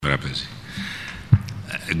Good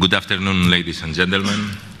afternoon, ladies and gentlemen.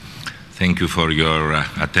 Thank you for your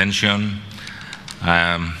attention.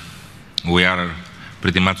 We are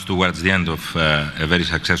pretty much towards the end of a very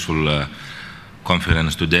successful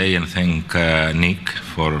conference today, and thank Nick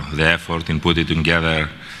for the effort in putting together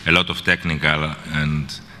a lot of technical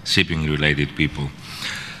and shipping-related people.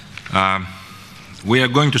 We are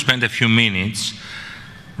going to spend a few minutes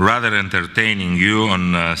rather entertaining you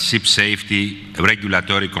on ship safety,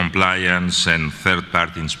 regulatory compliance, and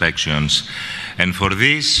third-party inspections. And for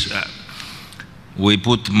this, we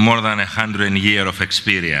put more than 100 years of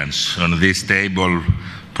experience on this table.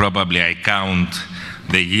 Probably I count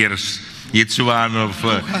the years, each one of,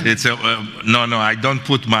 no, I don't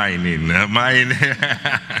put mine in. Mine.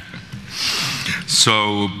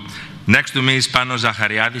 So, next to me is Panos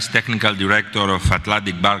Zachariadis, Technical Director of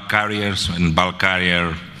Atlantic Bulk Carriers and Bulk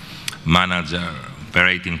Carrier Manager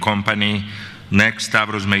Operating Company. Next,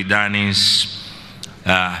 Stavros Meidanis,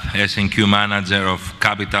 S&Q Manager of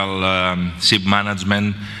Capital Ship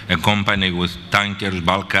Management, a company with tankers,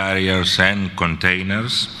 bulk carriers, and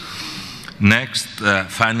containers. Next,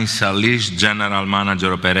 Fanny Salis, General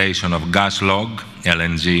Manager Operation of GasLog,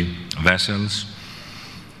 LNG vessels.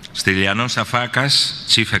 Stylianos Afakas,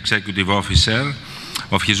 Chief Executive Officer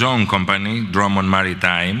of his own company, Dromon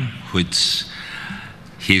Maritime, which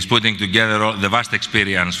he is putting together the vast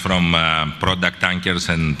experience from product tankers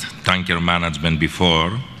and tanker management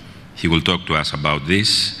before. He will talk to us about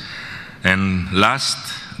this. And last,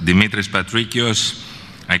 Dimitris Patrikios,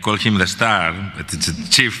 I call him the star, but it's the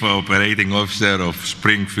Chief Operating Officer of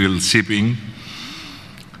Springfield Shipping,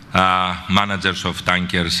 managers of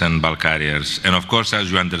tankers and bulk carriers. And of course,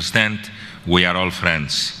 as you understand, we are all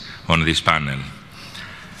friends on this panel.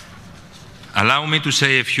 Allow me to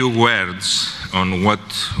say a few words on what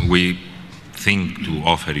we think to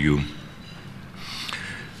offer you.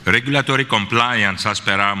 Regulatory compliance as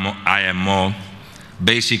per IMO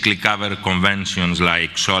basically cover conventions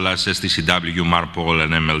like SOLAS, STCW, MARPOL,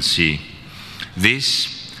 and MLC.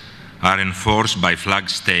 These are enforced by flag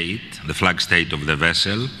state, the flag state of the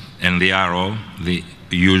vessel, and the RO, the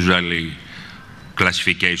usually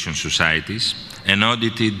classification societies, and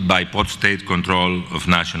audited by port state control of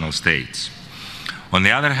national states. On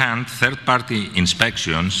the other hand, third-party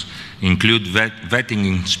inspections include vetting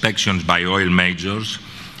inspections by oil majors,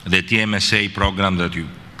 the TMSA program that you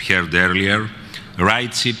heard earlier,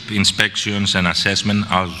 RightShip inspections and assessment,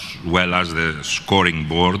 as well as the scoring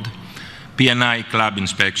board, P&I club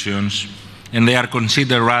inspections, and they are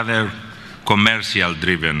considered rather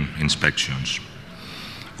commercial-driven inspections.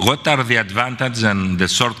 What are the advantages and the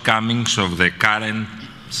shortcomings of the current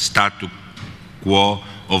status quo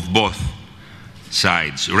of both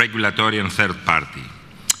sides, regulatory and third party?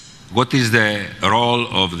 What is the role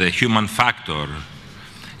of the human factor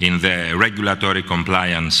in the regulatory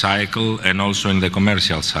compliance cycle and also in the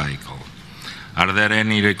commercial cycle? Are there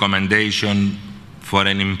any recommendations for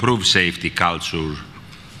an improved safety culture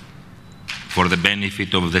for the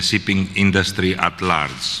benefit of the shipping industry at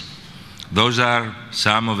large? Those are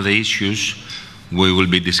some of the issues we will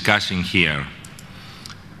be discussing here.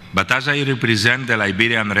 But as I represent the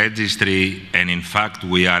Liberian Registry, and in fact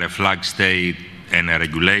we are a flag state and a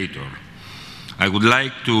regulator, I would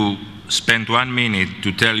like to spend 1 minute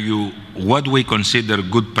to tell you what we consider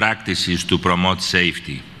good practices to promote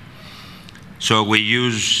safety. So we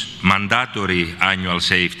use mandatory annual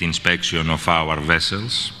safety inspection of our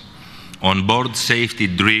vessels, on-board safety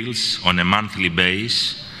drills on a monthly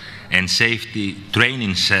basis, and safety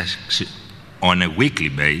training sessions on a weekly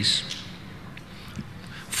basis,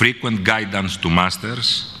 frequent guidance to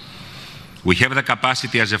masters. We have the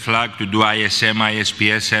capacity as a flag to do ISM,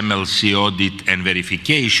 ISPS, MLC audit and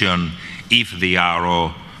verification if the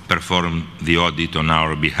RO perform the audit on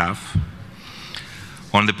our behalf.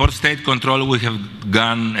 On the port state control, we have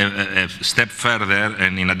gone a step further,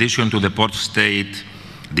 and in addition to the port state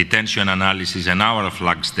detention analysis and our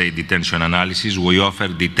flag state detention analysis, we offer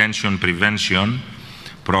detention prevention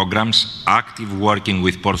programs, active working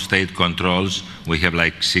with port state controls. We have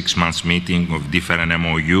like 6 months meeting of different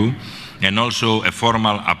MOU, and also a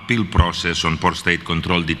formal appeal process on port state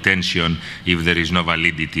control detention if there is no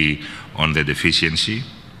validity on the deficiency.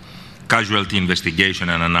 Casualty investigation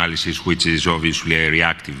and analysis, which is obviously a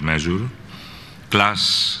reactive measure.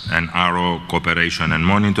 Class and RO cooperation and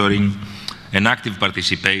monitoring, and active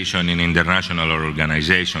participation in international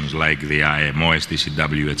organizations like the IMO,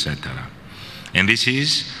 STCW, etc. And this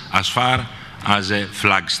is as far as a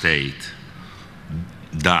flag state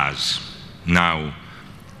does. Now,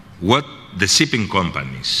 what the shipping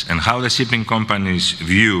companies and how the shipping companies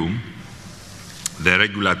view the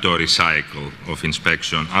regulatory cycle of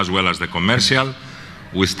inspection as well as the commercial.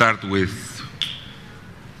 We start with,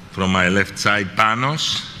 from my left side,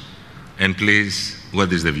 Panos, and please,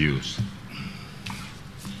 what is the views?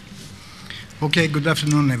 Okay, good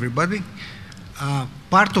afternoon, everybody.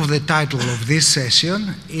 Part of the title of this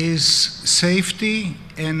session is Safety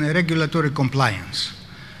and Regulatory Compliance.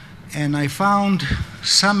 And I found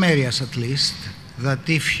some areas, at least, that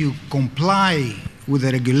if you comply with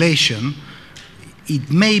the regulation,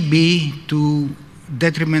 it may be to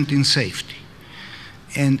detriment in safety.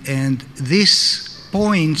 And this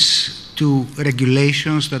points to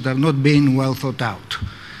regulations that are not being well thought out.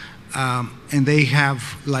 And they have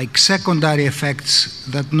like secondary effects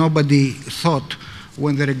that nobody thought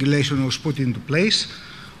when the regulation was put into place,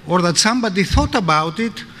 or that somebody thought about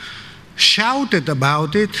it, shouted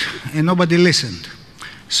about it, and nobody listened.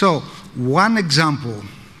 So one example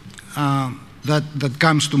that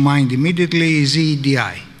comes to mind immediately is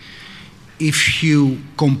EEDI. If you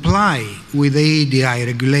comply with the EEDI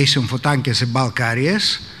regulation for tankers and bulk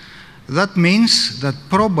carriers, that means that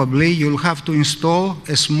probably you'll have to install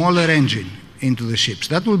a smaller engine into the ships.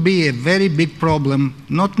 That will be a very big problem,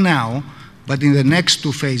 not now, but in the next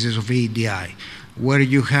two phases of EEDI, where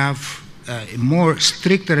you have a more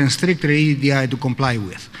stricter and stricter EEDI to comply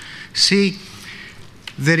with. See,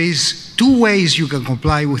 there is two ways you can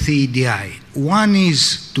comply with EEDI. One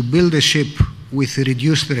is to build a ship with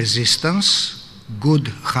reduced resistance, good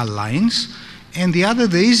hull lines, and the other,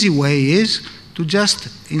 the easy way, is to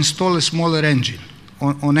just install a smaller engine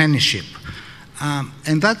on any ship.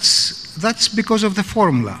 And that's because of the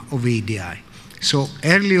formula of EEDI. So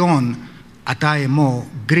early on at IMO,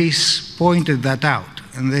 Greece pointed that out,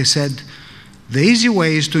 and they said, the easy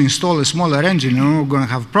way is to install a smaller engine, and we're going to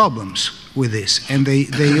have problems with this. And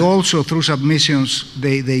they also, through submissions,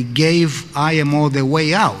 they gave IMO the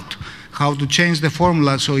way out, how to change the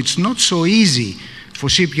formula so it's not so easy for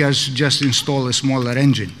shipyards to just install a smaller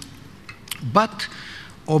engine. But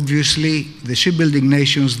obviously, the shipbuilding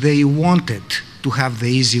nations, they wanted to have the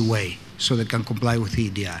easy way so they can comply with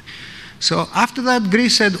EEDI. So after that,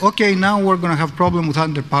 Greece said, okay, now we're going to have problem with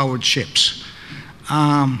underpowered ships.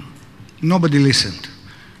 Nobody listened.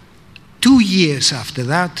 2 years after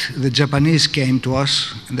that, the Japanese came to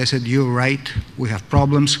us and they said, you're right, we have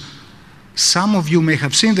problems. Some of you may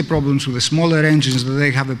have seen the problems with the smaller engines, that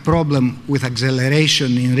they have a problem with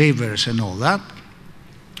acceleration in rivers and all that.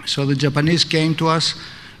 So the Japanese came to us,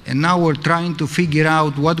 and now we're trying to figure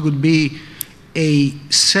out what would be a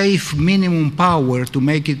safe minimum power to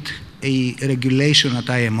make it a regulation at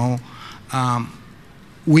IMO,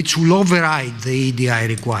 which will override the EEDI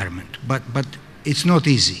requirement. But it's not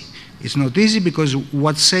easy. It's not easy because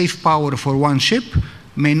what's safe power for one ship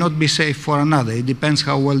may not be safe for another. It depends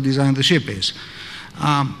how well designed the ship is.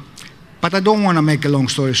 But I don't want to make a long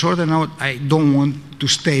story short, and I don't want to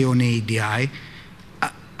stay on EEDI.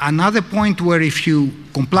 Another point where if you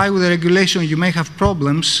comply with the regulation, you may have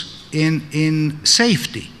problems in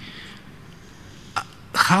safety.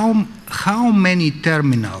 How many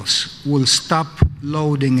terminals will stop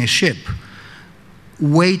loading a ship,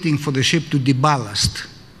 waiting for the ship to deballast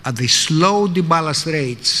at the slow deballast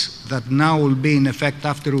rates that now will be in effect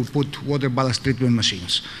after we put water ballast treatment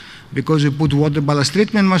machines? Because we put water ballast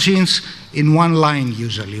treatment machines in one line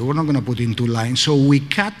usually. We're not going to put in two lines. So we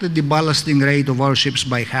cut the deballasting rate of our ships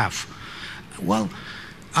by half. Well,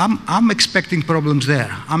 I'm expecting problems there.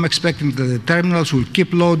 I'm expecting that the terminals will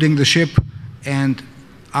keep loading the ship, and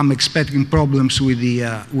I'm expecting problems with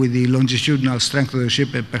the longitudinal strength of the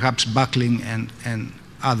ship and perhaps buckling and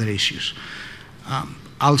other issues.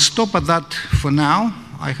 I'll stop at that for now.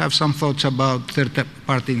 I have some thoughts about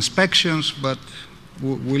third-party inspections, but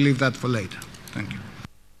we'll leave that for later. Thank you.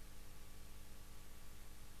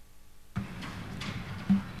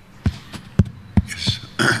 Yes.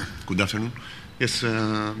 Good afternoon. Yes,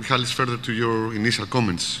 Michalis, further to your initial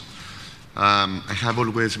comments, I have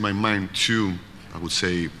always in my mind two, I would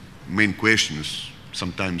say, main questions,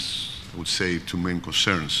 sometimes I would say two main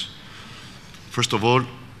concerns. First of all,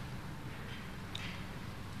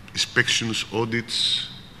 inspections, audits,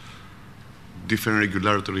 different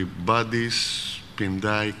regulatory bodies,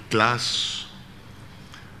 P&I, class.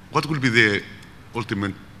 What will be the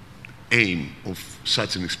ultimate aim of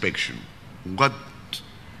such an inspection? What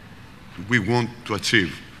we want to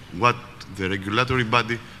achieve? What the regulatory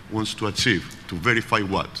body wants to achieve? To verify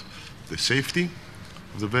what? The safety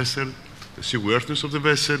of the vessel, the seaworthiness of the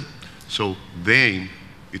vessel. So the aim,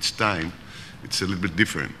 each time, it's a little bit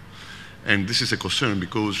different. And this is a concern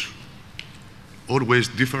because always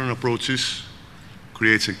different approaches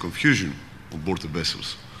creates a confusion on board the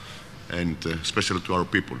vessels, and especially to our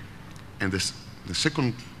people. And the The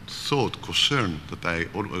second thought, concern that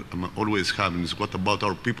I'm always having is what about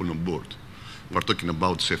our people on board? We're talking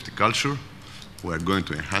about safety culture. We're going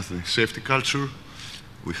to enhance the safety culture.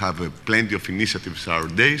 We have plenty of initiatives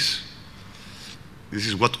nowadays. This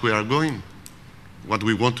is what we are going, what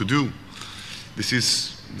we want to do. This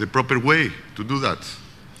is the proper way to do that.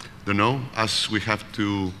 You know, as we have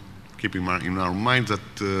to keep in our mind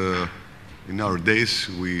that in our days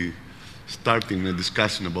we starting a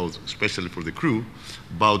discussion about, especially for the crew,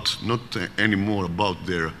 about not anymore about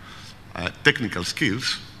their technical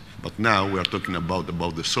skills, but now we are talking about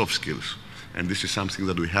the soft skills. And this is something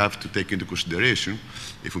that we have to take into consideration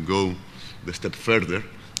if we go the step further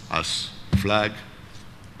as flag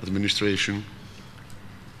administration,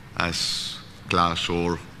 as class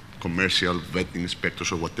or commercial vetting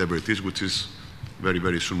inspectors or whatever it is, which is very,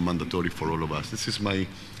 very soon mandatory for all of us. This is my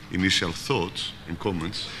initial thoughts and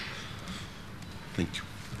comments. Thank you.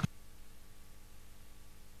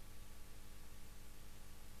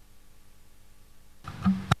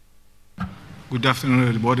 Good afternoon,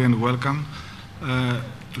 everybody, and welcome.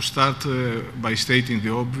 To start by stating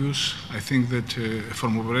the obvious, I think that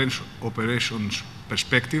from operations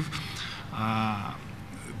perspective,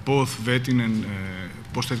 both vetting and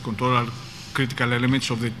post-trade control are critical elements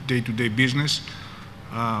of the day-to-day business.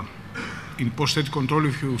 In post-trade control,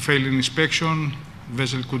 if you fail an inspection,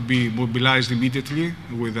 vessel could be mobilized immediately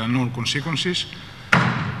with unknown consequences.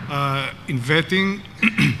 In vetting,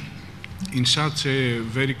 in such a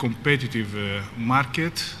very competitive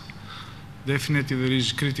market, definitely there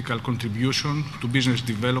is critical contribution to business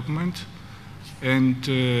development, and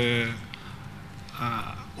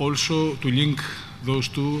also to link those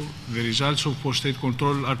two, the results of post-trade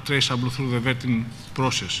control are traceable through the vetting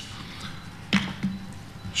process.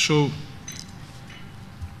 So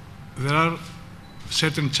there are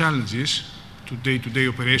certain challenges to day-to-day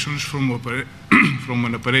operations from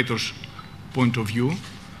an operator's point of view.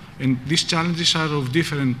 And these challenges are of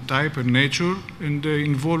different type and nature and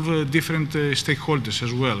involve different stakeholders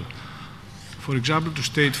as well. For example, to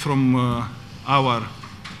state from our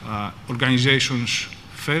organizations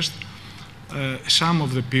first, some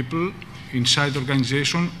of the people inside the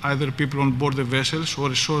organization, either people on board the vessels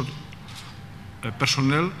or ashore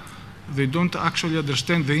personnel, they don't actually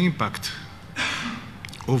understand the impact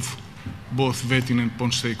of both vetting and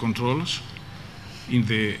post-trade controls in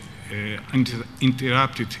the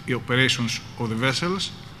interrupted operations of the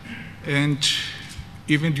vessels, and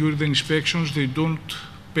even during the inspections they don't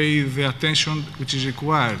pay the attention which is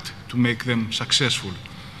required to make them successful.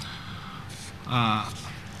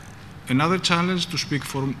 Another challenge, to speak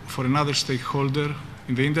for another stakeholder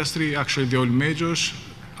in the industry, actually the oil majors,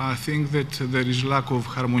 I think that there is lack of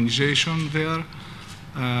harmonization there,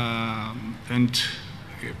 and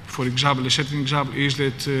for example, a certain example is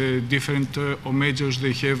that different oil majors,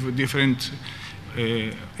 they have different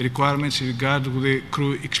requirements in regard to the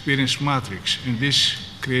crew experience matrix, and this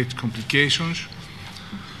creates complications.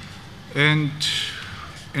 And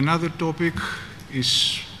another topic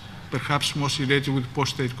is perhaps most related with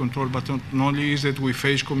post-trade control, but not only, is that we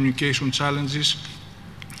face communication challenges.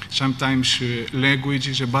 Sometimes language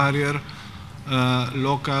is a barrier,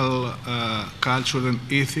 local culture and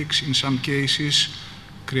ethics in some cases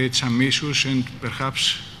create some issues, and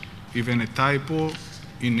perhaps even a typo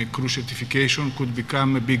in a crew certification could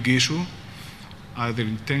become a big issue, either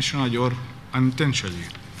intentionally or unintentionally.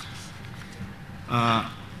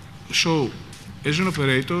 So, as an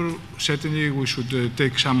operator, certainly we should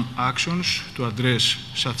take some actions to address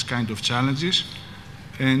such kind of challenges.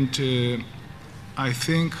 And I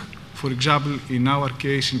think, for example, in our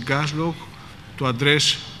case in GasLog, to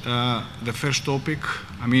address the first topic,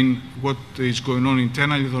 I mean, what is going on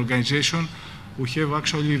internally in the organization, we have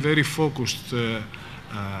actually very focused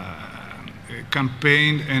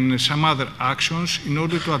campaign and some other actions in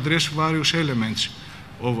order to address various elements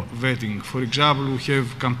of vetting. For example, we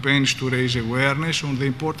have campaigns to raise awareness on the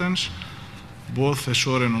importance, both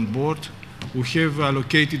ashore and on board. We have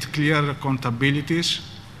allocated clear accountabilities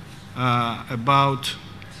about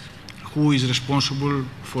who is responsible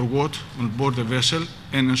for what on board the vessel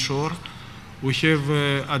and ashore. We have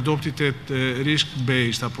adopted a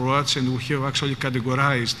risk-based approach, and we have actually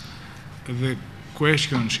categorized the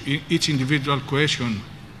questions, each individual question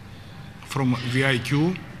from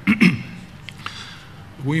VIQ.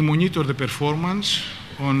 We monitor the performance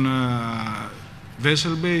on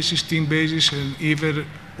vessel basis, team basis, and even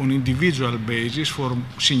on individual basis for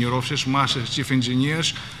senior officers, masters, chief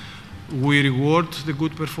engineers. We reward the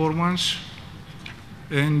good performance,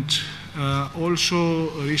 and also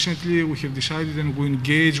recently we have decided and we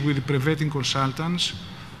engage with the pre-vetting consultants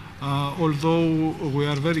although we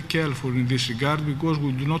are very careful in this regard because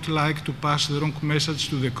we do not like to pass the wrong message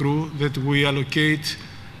to the crew that we allocate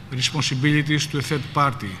responsibilities to a third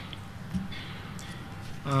party.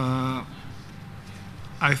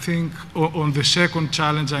 I think on the second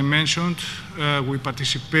challenge I mentioned, we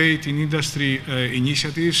participate in industry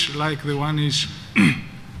initiatives like the one is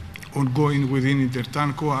ongoing within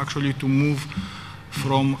Intertanko, actually to move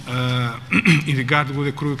from, in regard with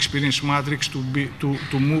the crew experience matrix,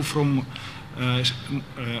 to move from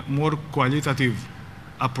more qualitative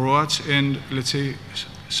approach and, let's say,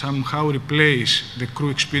 somehow replace the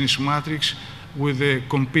crew experience matrix with the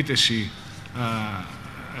competency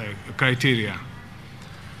criteria.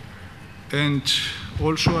 And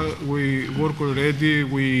also we work already,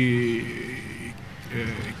 we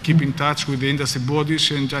keep in touch with the industry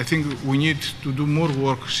bodies, and I think we need to do more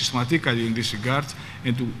work systematically in this regard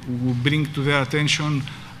and to bring to their attention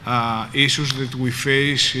issues that we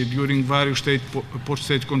face during various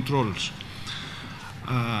post-state controls.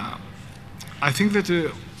 I think that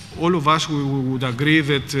all of us we would agree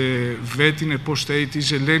that vetting a post-state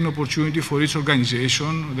is a learning opportunity for each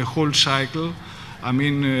organization, the whole cycle. I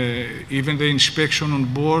mean, even the inspection on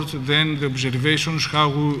board, then the observations,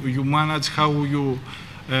 how you manage, how you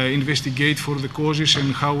investigate for the causes,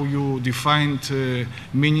 and how you define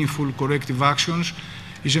meaningful corrective actions,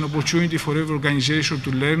 is an opportunity for every organization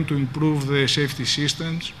to learn to improve the safety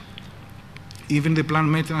systems, even the plant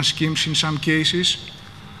maintenance schemes in some cases.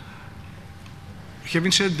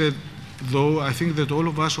 Having said that, though, I think that all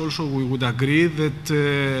of us also we would agree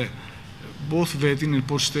that both vetting and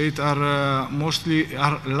post-state are mostly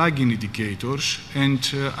lagging indicators and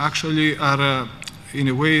actually are in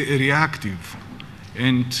a way reactive,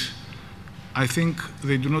 and I think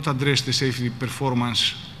they do not address the safety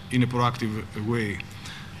performance in a proactive way.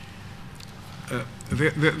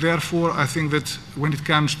 Therefore, I think that when it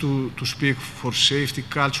comes to speak for safety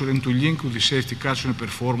culture and to link with the safety culture and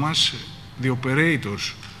performance, the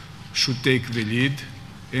operators should take the lead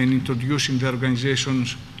and introduce in their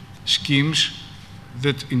organizations schemes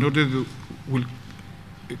that in order to will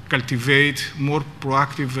cultivate more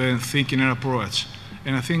proactive thinking and approach.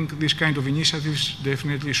 And I think these kind of initiatives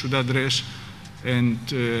definitely should address and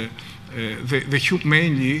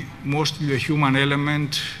mainly, mostly the human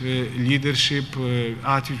element, leadership,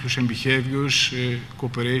 attitudes and behaviors,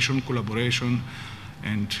 cooperation, collaboration,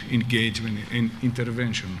 and engagement and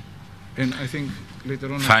intervention. And I think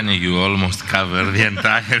later on... Funny, you almost covered the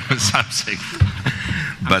entire subject.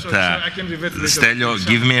 But Stelios,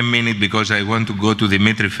 give me a minute because I want to go to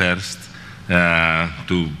Dimitri first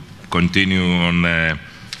to continue on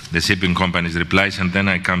the shipping company's replies, and then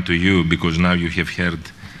I come to you because now you have heard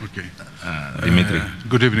Dimitri.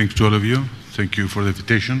 Good evening to all of you. Thank you for the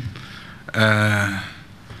invitation.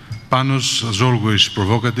 Panos, as always,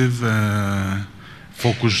 provocative,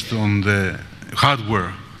 focused on the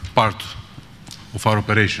hardware part of our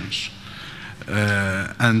operations.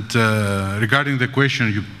 Regarding the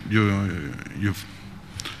question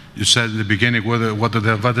you said at the beginning, what are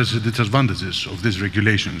the advantages and disadvantages of these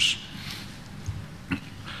regulations?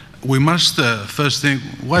 We must first think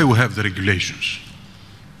why we have the regulations.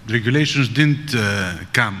 The regulations didn't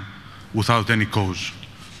come without any cause.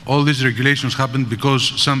 All these regulations happened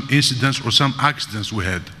because some incidents or some accidents we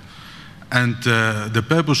had. And the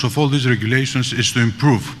purpose of all these regulations is to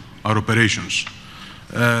improve our operations.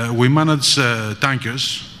 We manage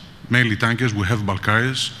tankers, mainly tankers. We have bulk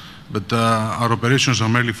carriers, but our operations are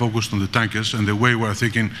mainly focused on the tankers, and the way we're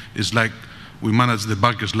thinking is like we manage the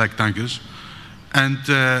bulkers like tankers. And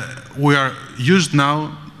we are used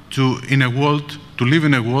now to live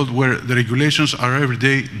in a world where the regulations are an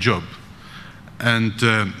everyday job. And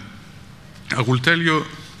I will tell you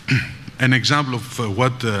an example of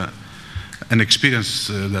an experience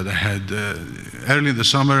that I had. Early in the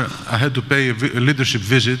summer, I had to pay a leadership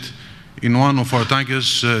visit in one of our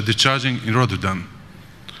tankers discharging in Rotterdam.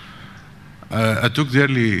 I took the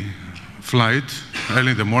early flight,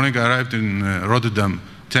 early in the morning. I arrived in Rotterdam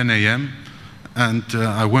 10 a.m. and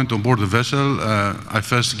I went on board the vessel. I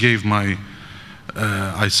first gave I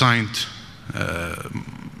signed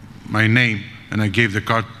my name, and I gave the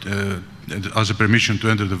card as a permission to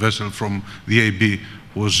enter the vessel from the AB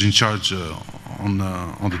who was in charge on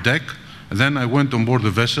the deck. And then I went on board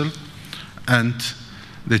the vessel, and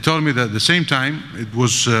they told me that at the same time, it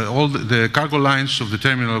was all the cargo lines of the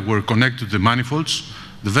terminal were connected to the manifolds.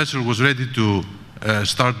 The vessel was ready to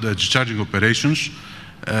start the discharging operations.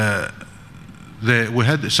 We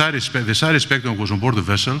had the site inspector was on board the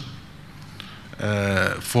vessel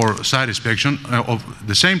for site inspection. At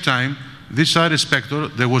the same time, this site inspector,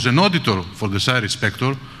 there was an auditor for the site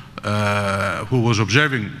inspector who was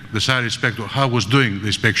observing the site inspector how was doing the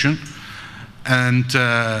inspection. And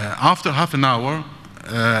after half an hour,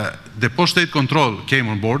 the post-state control came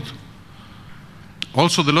on board.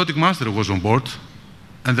 Also, the logic master was on board,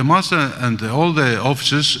 and the master and all the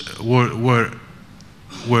officers were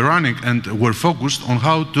running and were focused on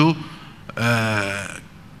how to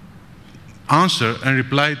answer and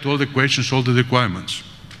reply to all the questions, all the requirements.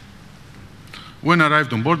 When I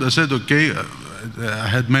arrived on board, I said, okay, I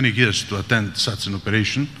had many years to attend such an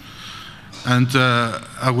operation, and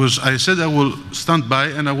I said I will stand by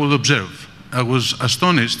and I will observe. I was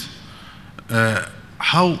astonished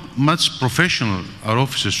how much professional our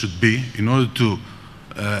officers should be in order to,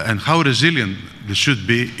 and how resilient they should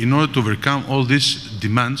be in order to overcome all these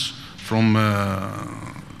demands from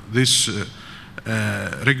these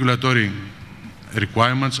regulatory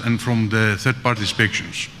requirements and from the third-party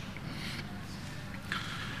inspections.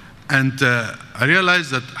 And I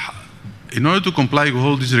realized that in order to comply with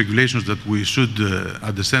all these regulations, that we should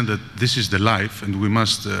understand that this is the life and we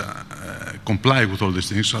must comply with all these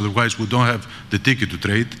things, otherwise we don't have the ticket to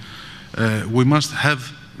trade. We must have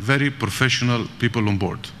very professional people on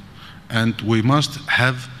board, and we must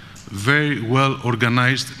have very well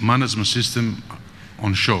organized management system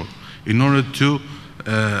on shore in order to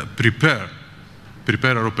prepare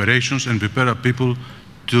our operations and prepare our people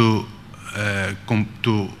to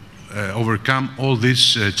overcome all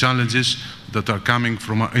these challenges that are coming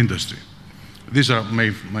from our industry. These are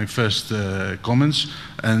my first comments.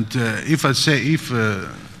 And if I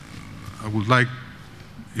would like,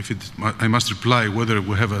 I must reply whether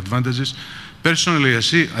we have advantages. Personally, I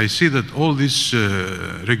see that all these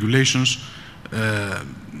regulations,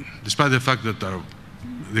 despite the fact that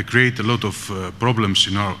they create a lot of problems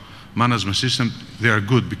in our management system, they are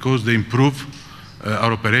good because they improve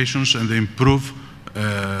our operations and they improve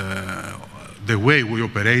the way we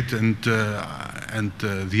operate, and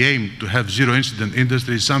the aim to have zero incident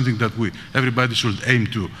industry is something that everybody should aim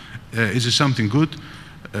to. Is it something good?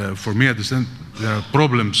 For me, I understand there are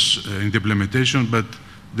problems in the implementation, but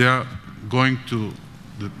they are going to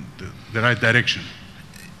the right direction.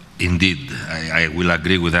 Indeed, I will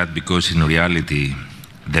agree with that, because in reality,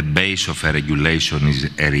 the base of a regulation is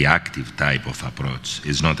a reactive type of approach.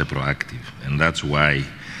 It's not a proactive, and that's why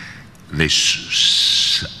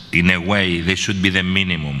in a way, they should be the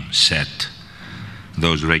minimum set,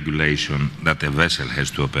 those regulations that a vessel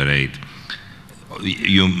has to operate.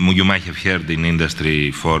 You might have heard in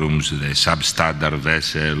industry forums the substandard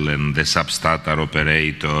vessel and the substandard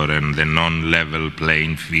operator and the non-level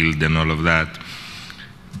playing field and all of that.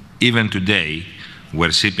 Even today,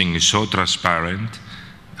 where shipping is so transparent,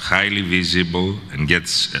 highly visible, and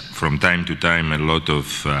gets from time to time a lot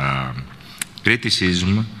of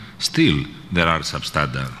criticism, still there are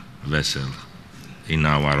substandard vessels in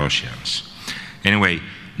our oceans. Anyway,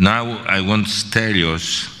 now I want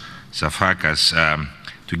Stelios Zafakas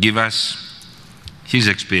to give us his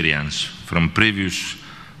experience from previous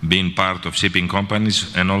being part of shipping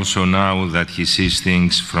companies, and also now that he sees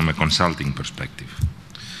things from a consulting perspective.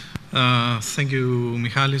 Thank you,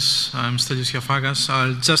 Michalis. I'm Stelios Zafakas.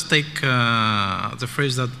 I'll just take the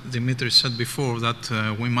phrase that Dimitris said before, that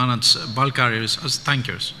we manage bulk carriers as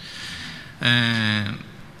tankers. And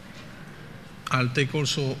I'll take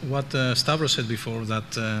also what Stavros said before,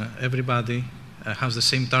 that everybody has the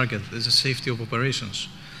same target, there's a safety of operations.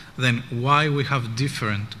 Then why we have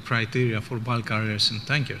different criteria for bulk carriers and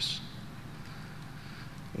tankers?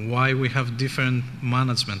 Why we have different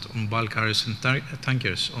management on bulk carriers and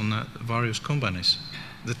tankers on various companies?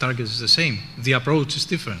 The target is the same. The approach is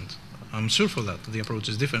different. I'm sure for that. The approach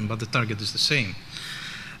is different, but the target is the same.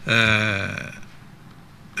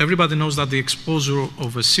 Everybody knows that the exposure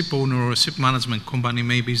of a ship owner or a ship management company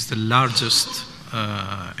maybe is the largest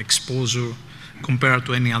exposure compared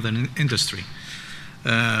to any other industry.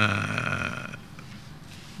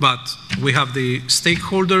 But we have the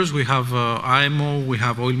stakeholders, we have IMO, we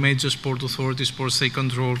have oil majors, port authorities, port state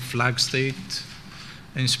control, flag state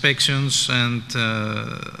inspections, and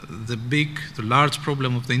the large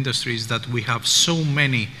problem of the industry is that we have so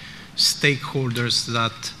many stakeholders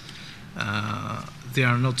that they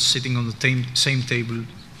are not sitting on the same table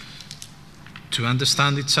to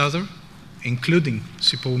understand each other, including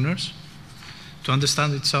ship owners, to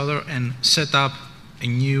understand each other and set up a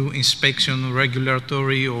new inspection,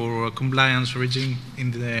 regulatory or compliance regime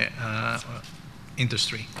in the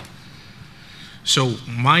industry. So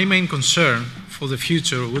my main concern for the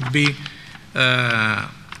future would be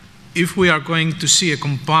if we are going to see a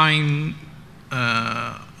combined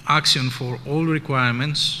action for all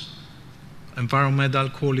requirements, environmental,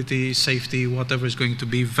 quality, safety, whatever is going to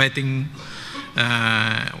be, vetting,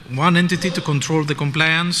 one entity to control the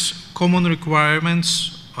compliance, common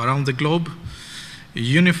requirements around the globe,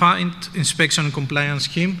 unified inspection and compliance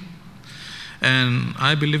scheme. And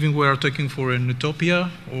I believe we are talking for an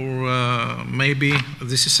utopia, or maybe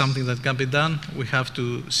this is something that can be done. We have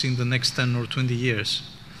to see in the next 10 or 20 years.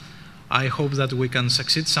 I hope that we can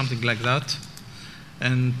succeed something like that,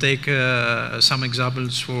 and take some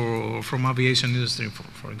examples from aviation industry,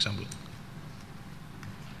 for example.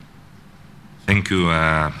 Thank you,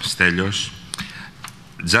 Stelios.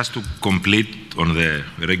 Just to complete on the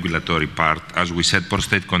regulatory part, as we said, Port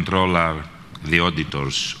State Control are the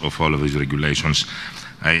auditors of all of these regulations.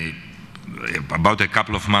 About a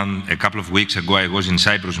couple of weeks ago, I was in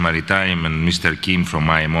Cyprus Maritime, and Mr. Kim from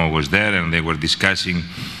IMO was there, and they were discussing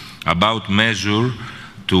about measures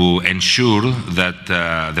to ensure that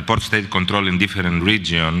the Port State Control in different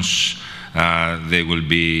regions, they will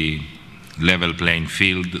be level playing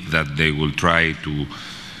field, that they will try to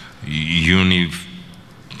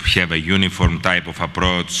have a uniform type of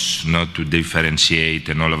approach, not to differentiate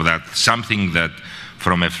and all of that. Something that,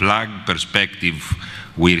 from a flag perspective,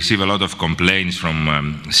 we receive a lot of complaints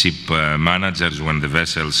from ship managers when the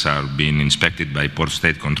vessels are being inspected by Port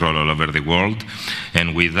State Control all over the world.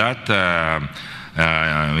 And with that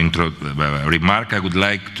remark, I would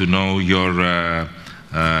like to know your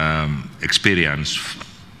experience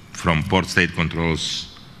from Port State Controls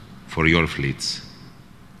for your fleets.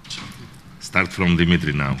 Start from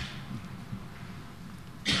Dimitri now.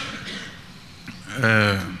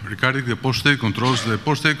 Regarding the Port State Controls,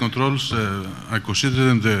 I consider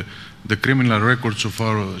them the criminal records of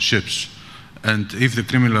our ships. And if the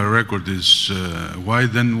criminal record is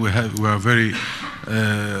wide, then we have a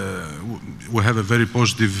very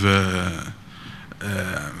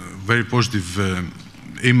positive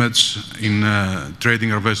image in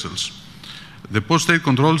trading our vessels. The Port State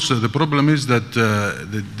Controls, the problem is that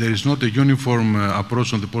there is not a uniform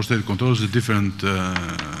approach on the Port State Controls in different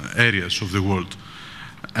areas of the world.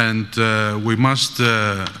 And we must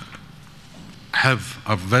have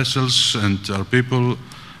our vessels and our people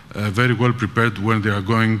very well prepared when they are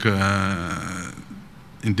going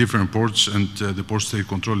in different ports, and the Port State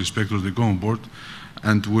Control inspectors, they go on board.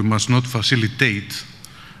 And we must not facilitate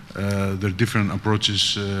their different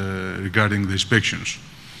approaches regarding the inspections.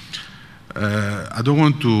 I don't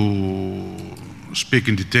want to speak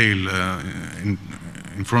in detail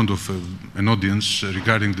in front of an audience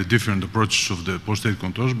regarding the different approaches of the Port State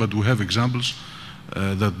Controls, but we have examples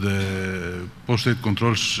that the Port State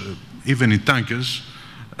Controls, even in tankers,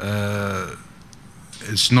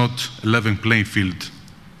 it's not a level playing field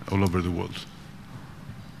all over the world.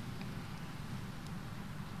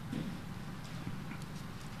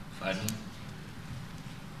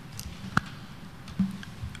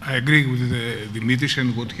 I agree with Dimitris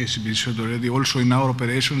and what has been said already. Also, in our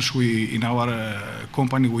operations, in our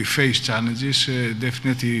company, we face challenges.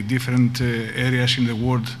 Definitely, different areas in the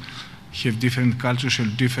world have different cultures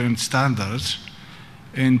and different standards.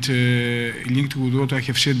 And linked with what I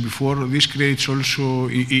have said before, this creates also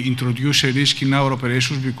introduce a risk in our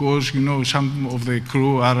operations, because some of the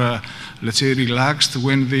crew are, let's say, relaxed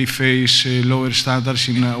when they face lower standards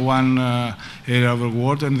in one area of the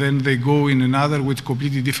world, and then they go in another with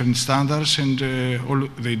completely different standards, and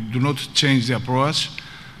they do not change the approach,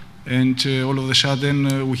 and all of a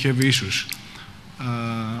sudden we have issues.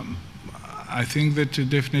 I think that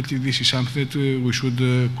definitely this is something that we should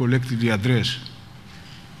collectively address.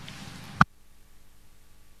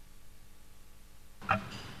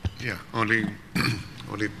 Yeah, only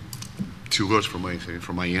two words from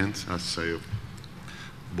my end, as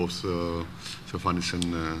both Theophanis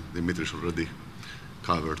and Dimitris already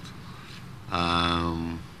covered.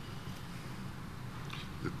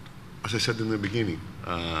 As I said in the beginning,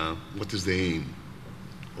 what is the aim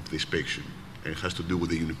of the inspection? It has to do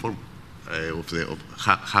with the uniform of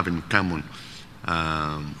having common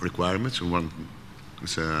requirements. One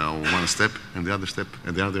step, and the other step,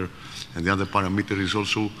 and the other parameter is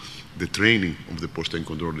also the training of the Port State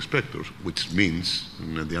Control inspectors, which means,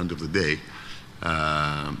 at the end of the day,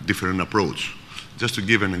 different approach. Just to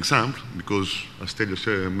give an example, because as Stelios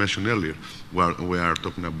mentioned earlier, we are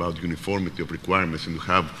talking about uniformity of requirements and to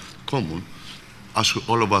have common. As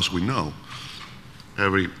all of us we know,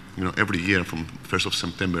 every year from 1st of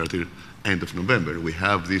September until end of November, we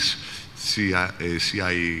have these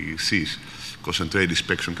CICs, concentrated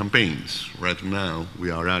inspection campaigns. Right now,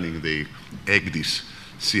 we are running the ECDIS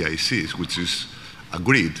CICs, which is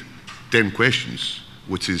agreed 10 questions,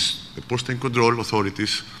 which is the Port State Control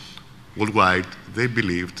authorities worldwide, they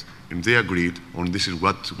believed and they agreed on this is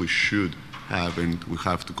what we should have and we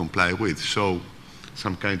have to comply with. So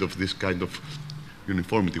some kind of this kind of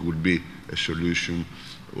uniformity would be a solution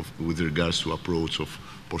with regards to approach of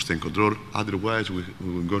port state control. Otherwise,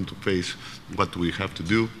 we're going to face what we have to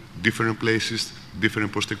do, different places,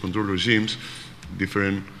 different port state control regimes,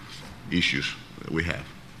 different issues we have.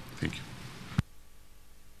 Thank you.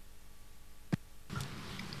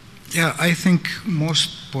 Yeah, I think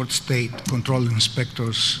most port state control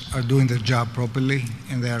inspectors are doing their job properly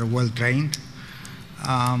and they are well trained.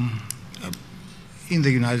 In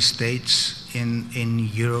the United States, in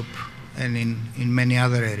Europe, and in many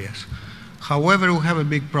other areas. However, we have a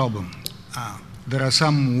big problem. There are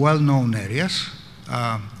some well-known areas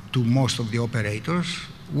to most of the operators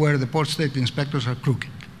where the port state inspectors are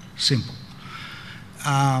crooked, simple.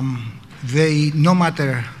 No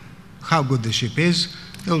matter how good the ship is,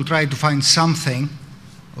 they'll try to find something,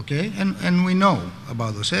 okay? And we know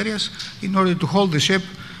about those areas in order to hold the ship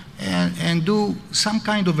and do some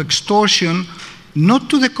kind of extortion, not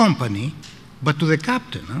to the company, but to the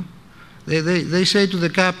captain. Huh? They say to the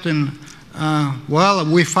captain, well,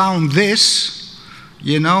 we found this,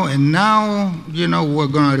 and now, we're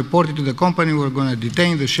going to report it to the company, we're going to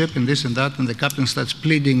detain the ship and this and that, and the captain starts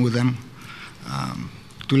pleading with them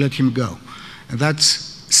to let him go. And that's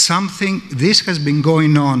something, this has been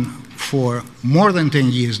going on for more than 10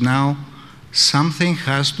 years now. Something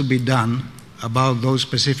has to be done about those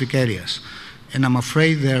specific areas. And I'm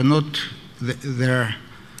afraid their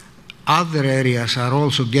other areas are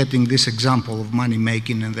also getting this example of money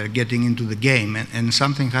making, and they're getting into the game, and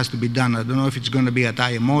something has to be done. I don't know if it's going to be at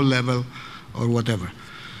IMO level or whatever.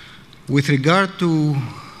 With regard to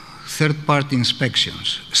third-party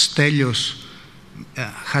inspections, Stelios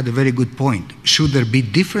had a very good point. Should there be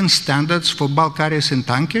different standards for bulk carriers and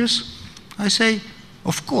tankers? I say,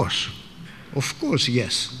 of course. Of course,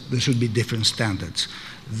 yes, there should be different standards.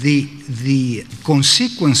 The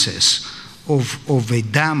consequences of a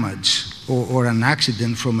damage or an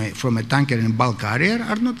accident from a tanker and bulk carrier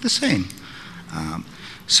are not the same.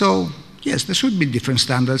 So, yes, there should be different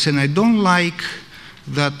standards, and I don't like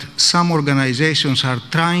that some organizations are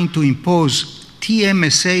trying to impose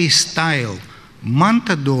TMSA-style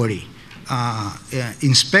mandatory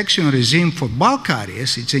inspection regime for bulk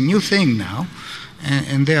carriers. It's a new thing now,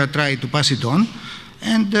 and they are trying to pass it on,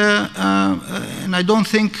 and I don't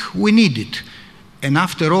think we need it. And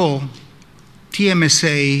after all,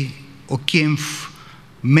 TMSA, OCIMF,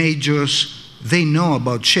 majors, they know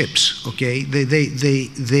about ships, okay?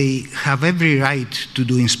 They have every right to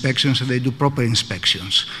do inspections, and they do proper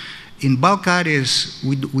inspections. In bulk carriers,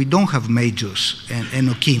 we don't have majors and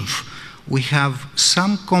OCIMF. We have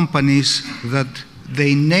some companies that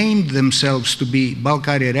they named themselves to be bulk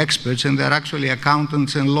carrier experts, and they're actually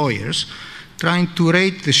accountants and lawyers trying to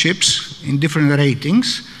rate the ships in different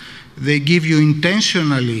ratings. They give you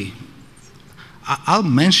intentionally, I'll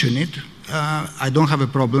mention it, I don't have a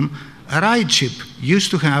problem. A RightShip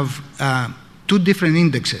used to have two different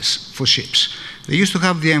indexes for ships. They used to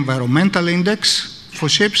have the environmental index for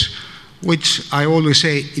ships, which I always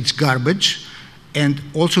say it's garbage, and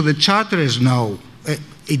also the charterers know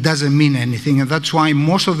it doesn't mean anything, and that's why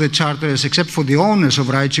most of the charterers, except for the owners of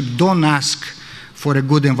RightShip, don't ask for a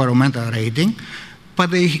good environmental rating.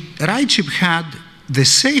 But the RightShip had the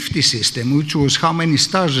safety system, which was how many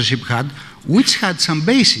stars the ship had, which had some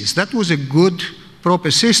basis. That was a good,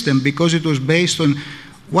 proper system because it was based on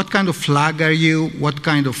what kind of flag are you, what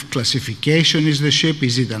kind of classification is the ship,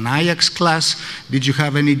 is it an Ajax class, did you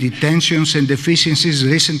have any detentions and deficiencies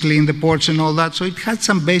recently in the ports and all that, so it had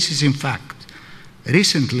some basis in fact.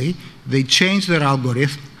 Recently, they changed their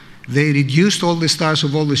algorithm, they reduced all the stars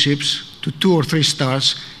of all the ships to 2 or 3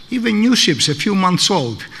 stars, even new ships, a few months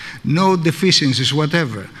old, no deficiencies,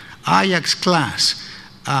 whatever. Ajax class,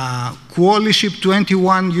 Qualiship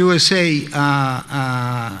 21 USA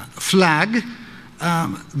flag,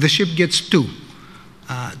 the ship gets 2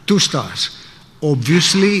 stars.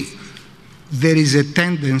 Obviously, there is a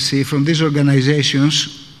tendency from these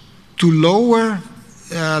organizations to lower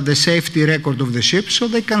the safety record of the ship so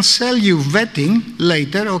they can sell you vetting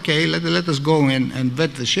later. Okay, let us go and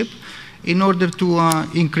vet the ship in order to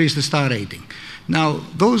increase the star rating. Now,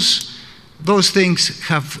 those things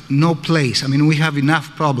have no place. I mean, we have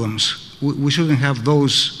enough problems. We shouldn't have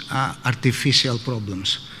those artificial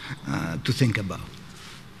problems to think about.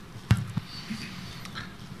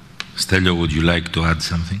 Stelio, would you like to add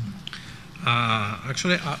something?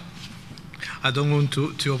 Actually, I don't want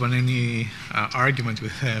to open any argument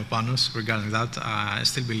with Panos regarding that. I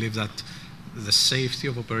still believe that the safety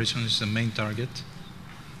of operations is the main target,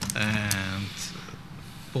 and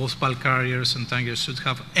both bulk carriers and tankers should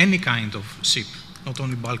have any kind of ship, not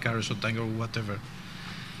only bulk carriers or tanker or whatever,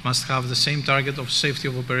 must have the same target of safety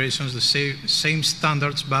of operations, the same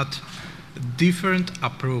standards, but different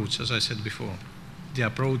approach, as I said before. The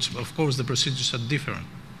approach, of course, the procedures are different.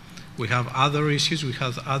 We have other issues, we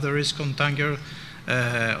have other risks on tankers,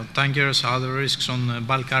 other risks on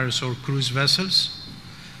bulk carriers or cruise vessels.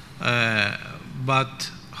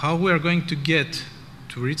 But how we are going to get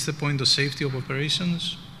to reach the point of safety of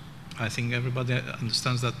operations, I think everybody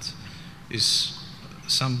understands that is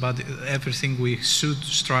everything we should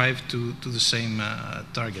strive to the same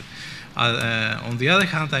target. On the other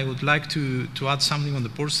hand, I would like to add something on the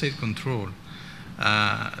port state control.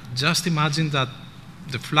 Just imagine that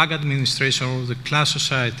the flag administration or the class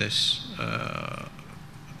societies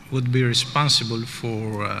would be responsible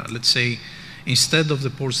for, let's say, instead of the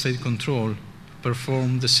port state control,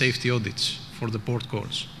 perform the safety audits for the port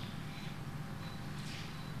calls.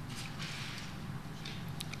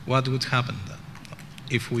 What would happen then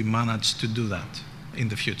if we manage to do that in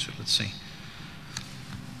the future, let's say?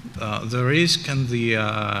 The risk and the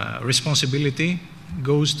responsibility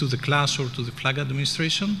goes to the class or to the flag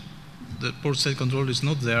administration. The port state control is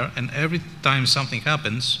not there, and every time something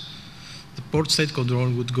happens, the port state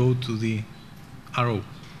control would go to the RO.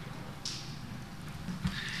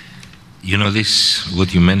 You know, this,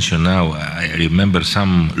 what you mentioned now, I remember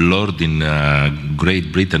some lord in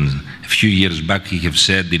Great Britain, a few years back, he have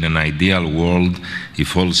said, in an ideal world,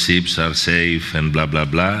 if all ships are safe and blah, blah,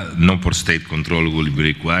 blah, no port state control will be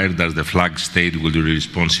required, as the flag state will be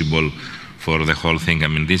responsible for the whole thing. I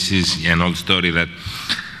mean, this is an old story that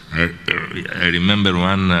I remember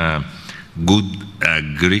one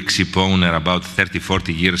good Greek ship owner about 30,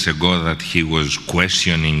 40 years ago that he was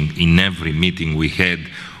questioning in every meeting we had,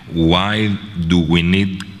 why do we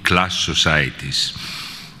need class societies?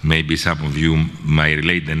 Maybe some of you might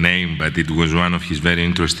relate the name, but it was one of his very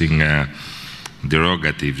interesting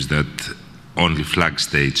derogatives that only flag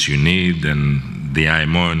states you need and the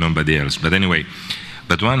IMO and nobody else. But anyway,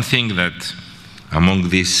 but one thing that among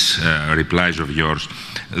these replies of yours,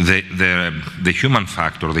 the human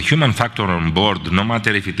factor on board, no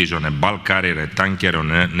matter if it is on a bulk carrier, a tanker,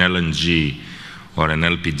 on an LNG, or an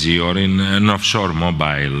LPG, or in an offshore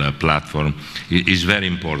mobile platform, is very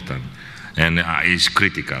important and is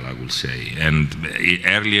critical, I would say. And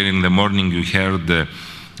earlier in the morning you heard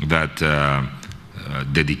that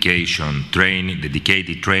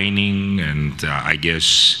dedicated training, and I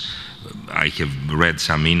guess I have read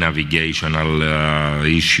some navigational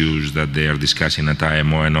issues that they are discussing at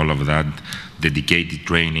IMO and all of that, dedicated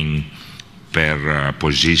training per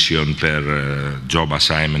position, per job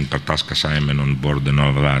assignment, per task assignment on board and all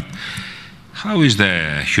of that. How is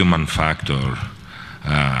the human factor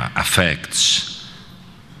affects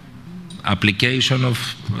application of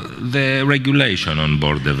the regulation on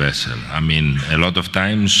board the vessel? I mean, a lot of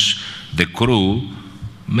times the crew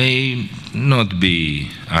may not be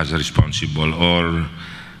as responsible, or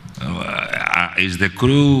is the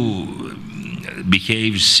crew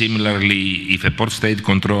behaves similarly if a port state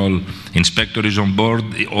control inspector is on board,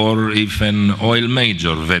 or if an oil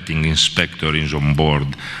major vetting inspector is on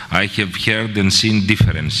board? I have heard and seen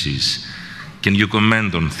differences. Can you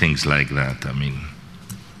comment on things like that? I mean,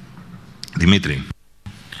 Dimitri.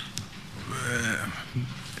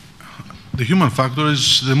 The human factor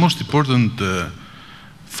is the most important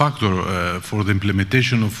factor for the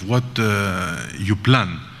implementation of what you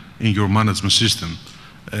plan in your management system.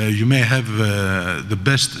 You may have the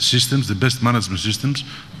best systems, the best management systems,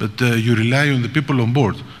 but you rely on the people on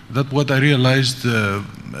board. That's what I realized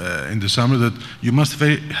in the summer, that you must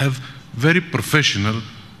have very professional,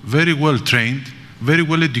 very well trained, very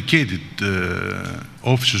well educated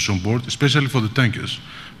officers on board, especially for the tankers.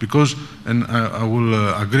 Because, and I will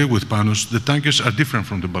agree with Panos, the tankers are different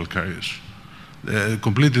from the bulk carriers.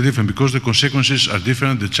 Completely different, because the consequences are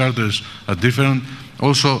different, the charters are different.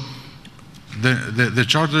 Also, the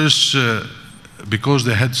charters, because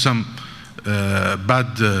they had some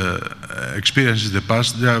bad experiences in the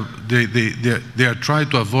past, they are trying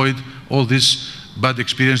to avoid all this bad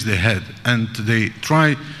experience they had, and they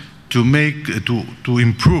try to to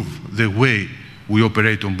improve the way we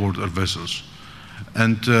operate on board our vessels.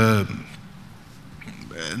 And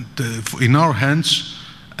in our hands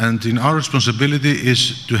and in our responsibility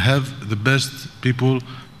is to have the best people,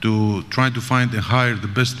 to try to find and hire the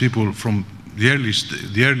best people from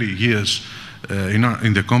the early years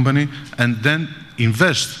in the company, and then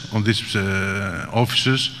invest on these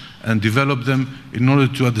officers and develop them in order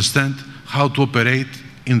to understand how to operate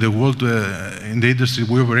in the world, in the industry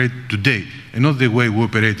we operate today, and not the way we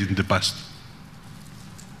operated in the past.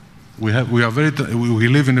 We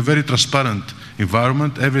live in a very transparent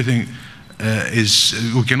environment. Everything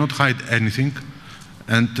we cannot hide anything.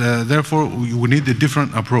 And therefore, we need a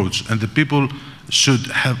different approach. And the people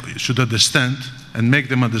should understand and make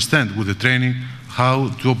them understand with the training how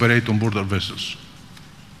to operate on board our vessels.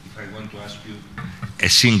 If I want to ask you a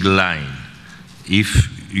single line, if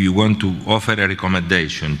you want to offer a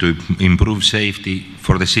recommendation to improve safety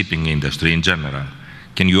for the shipping industry in general,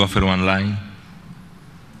 can you offer one line?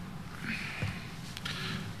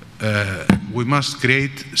 We must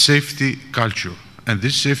create safety culture, and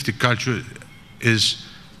this safety culture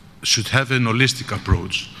should have an holistic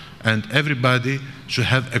approach, and everybody should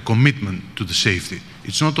have a commitment to the safety.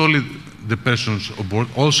 It's not only the persons aboard,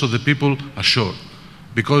 also the people ashore,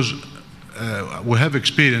 because we have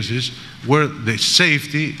experiences where the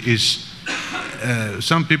safety is,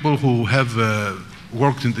 some people who have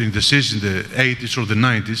worked in the seas in the 80s or the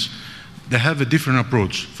 90s, they have a different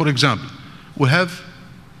approach. For example, we have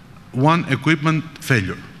one equipment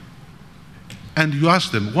failure, and you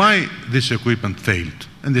ask them why this equipment failed,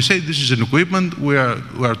 and they say this is an equipment, we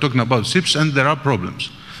are talking about ships and there are problems.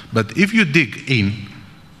 But if you dig in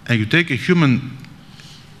and you take a human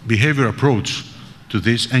behavior approach to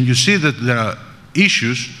this, and you see that there are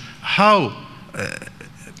issues how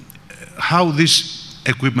this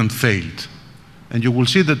equipment failed, and you will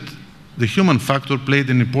see that the human factor played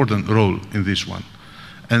an important role in this one.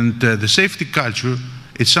 And the safety culture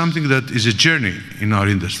is something that is a journey in our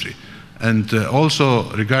industry. And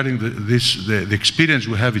also regarding the experience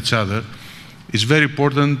we have each other, it's very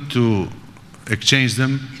important to exchange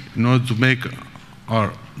them in order to make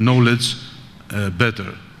our knowledge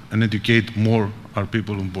better and educate more our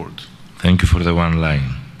people on board. Thank you for the one line.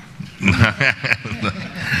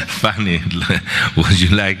 Funny, would you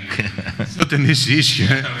like? It's not an easy issue.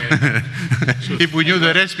 If we knew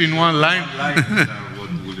the recipe in one line.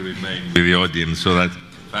 What would remain with the audience, so that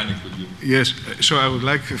Fanny, could you? Yes, so I would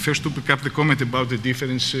like first to pick up the comment about the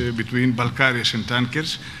difference between bulk carriers and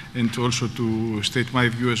tankers, and also to state my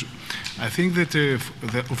view. I think that,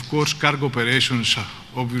 of course, cargo operations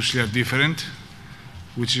obviously are different,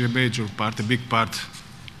 which is a major part, a big part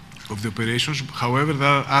of the operations. However, there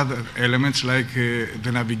are other elements like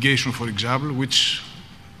the navigation, for example, which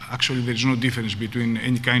actually there is no difference between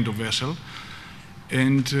any kind of vessel.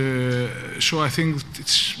 And so I think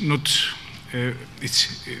it's not,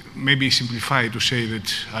 it's maybe simplified to say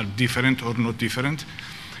that are different or not different.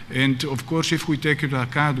 And of course, if we take into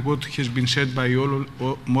account what has been said by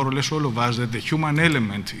more or less all of us, that the human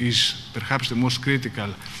element is perhaps the most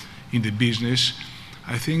critical in the business,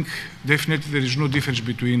 I think definitely there is no difference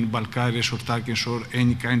between bulk carriers or tankers or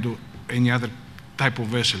any other type of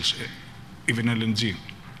vessels, even LNG,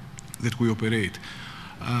 that we operate.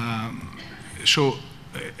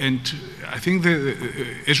 And I think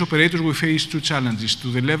as operators we face two challenges.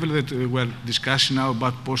 To the level that we're discussing now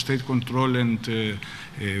about post-state control and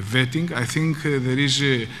vetting, I think there is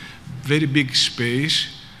a very big space,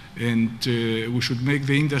 and we should make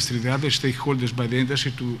the industry, the other stakeholders by the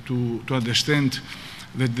industry to understand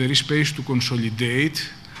that there is space to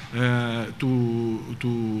consolidate,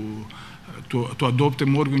 to adopt a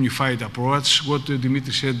more unified approach. What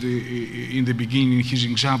Dimitri said in the beginning in his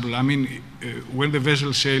example, I mean, when the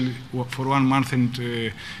vessel sails for 1 month and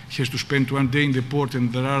has to spend 1 day in the port,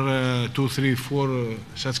 and there are 2, 3, 4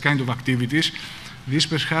 such kind of activities, this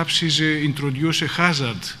perhaps is introduce a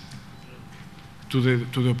hazard to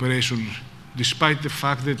the operation, despite the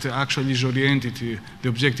fact that actually is oriented, the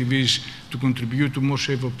objective is to contribute to more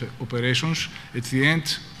safe operations. At the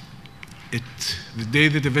end, the day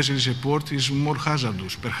that the vessel is at port is more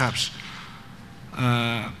hazardous, perhaps.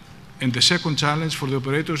 And the second challenge for the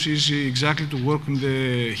operators is exactly to work on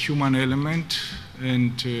the human element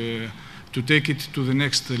and to take it to the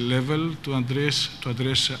next level, to address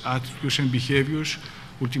attitudes and behaviors.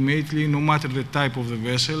 Ultimately, no matter the type of the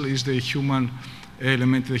vessel, is the human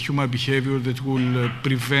element, the human behavior that will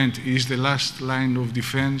prevent, is the last line of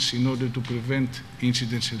defense in order to prevent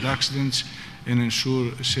incidents and accidents and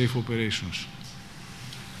ensure safe operations.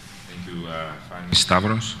 Thank you, Fanny.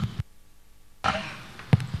 Stavros?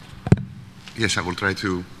 Yes, I will try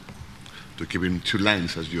to keep in 2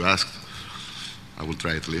 lines as you asked. I will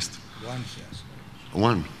try at least. 1, yes.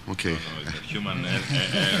 1, okay. No, it's a human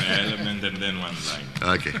element and then 1 line.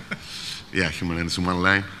 Okay. Yeah, human element in 1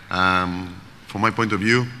 line. From my point of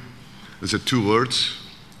view, there's 2 words,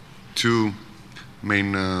 2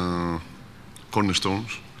 main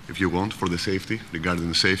cornerstones, if you want, for the safety, regarding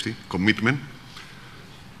the safety. Commitment.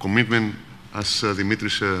 Commitment, as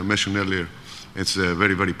Dimitris mentioned earlier, it's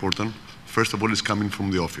very, very important. First of all, it's coming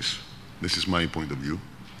from the office. This is my point of view.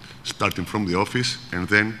 Starting from the office, and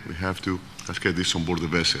then we have to cascade this on board the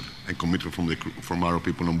vessel, and commitment from our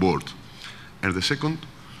people on board. And the second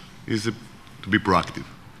is to be proactive.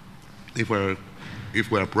 If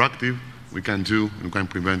we are proactive, we can do and we can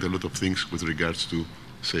prevent a lot of things with regards to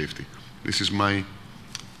safety. This is my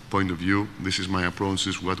point of view. This is my approach.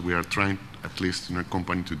 This is what we are trying, at least in our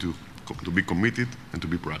company, to do, to be committed and to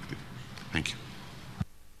be proactive. Thank you.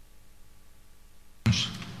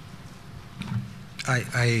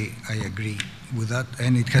 I agree with that,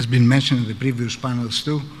 and it has been mentioned in the previous panels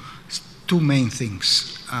too. Two main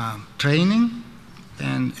things, training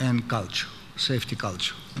and culture, safety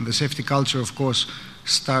culture. And the safety culture, of course,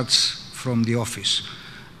 starts from the office.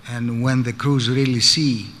 And when the crews really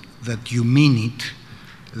see that you mean it,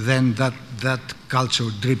 then that culture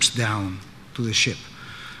drips down to the ship.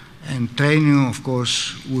 And training, of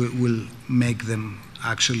course, will make them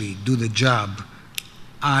actually do the job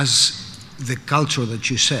as the culture that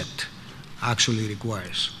you set actually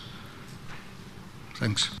requires.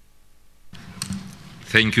 Thanks.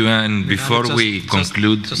 Thank you. And before we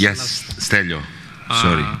conclude, yes, Stelio,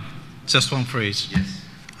 sorry. Just one phrase. Yes.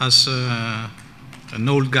 As an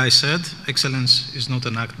old guy said, excellence is not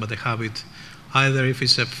an act but a habit, either if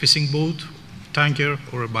it's a fishing boat, tanker,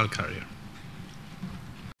 or a bulk carrier.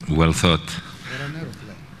 Well thought. Or an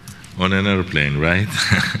aeroplane. On an airplane, right?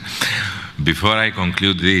 Before I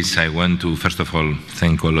conclude this, I want to, first of all,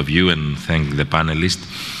 thank all of you and thank the panelists.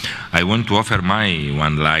 I want to offer my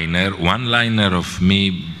one-liner of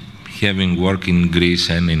me having worked in Greece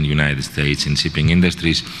and in the United States in shipping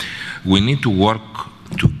industries. We need to work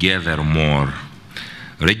together more.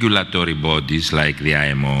 Regulatory bodies like the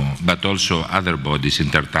IMO, but also other bodies,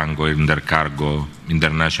 Intertango, Intercargo,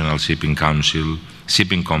 International Shipping Council,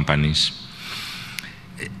 shipping companies.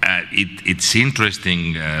 It's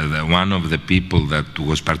interesting that one of the people that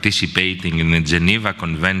was participating in the Geneva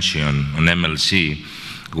Convention on MLC,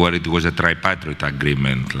 where it was a tripartite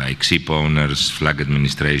agreement, like ship owners, flag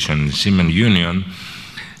administration, seamen union,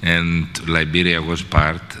 and Liberia was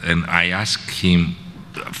part, and I asked him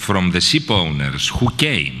from the ship owners who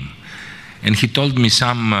came, and he told me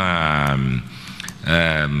some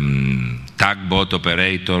tugboat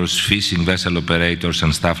operators, fishing vessel operators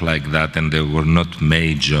and stuff like that, and they were not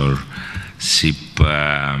major ship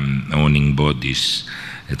owning bodies,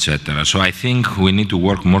 etc. So I think we need to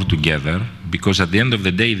work more together, because at the end of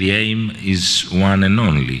the day, the aim is one and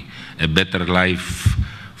only, a better life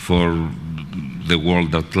for the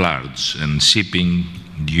world at large. And shipping,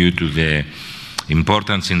 due to the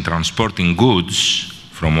importance in transporting goods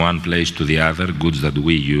from one place to the other, goods that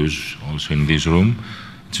we use also in this room,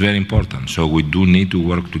 it's very important. So we do need to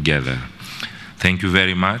work together. Thank you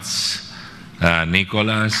very much,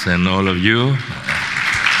 Nicholas and all of you.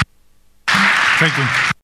 Thank you.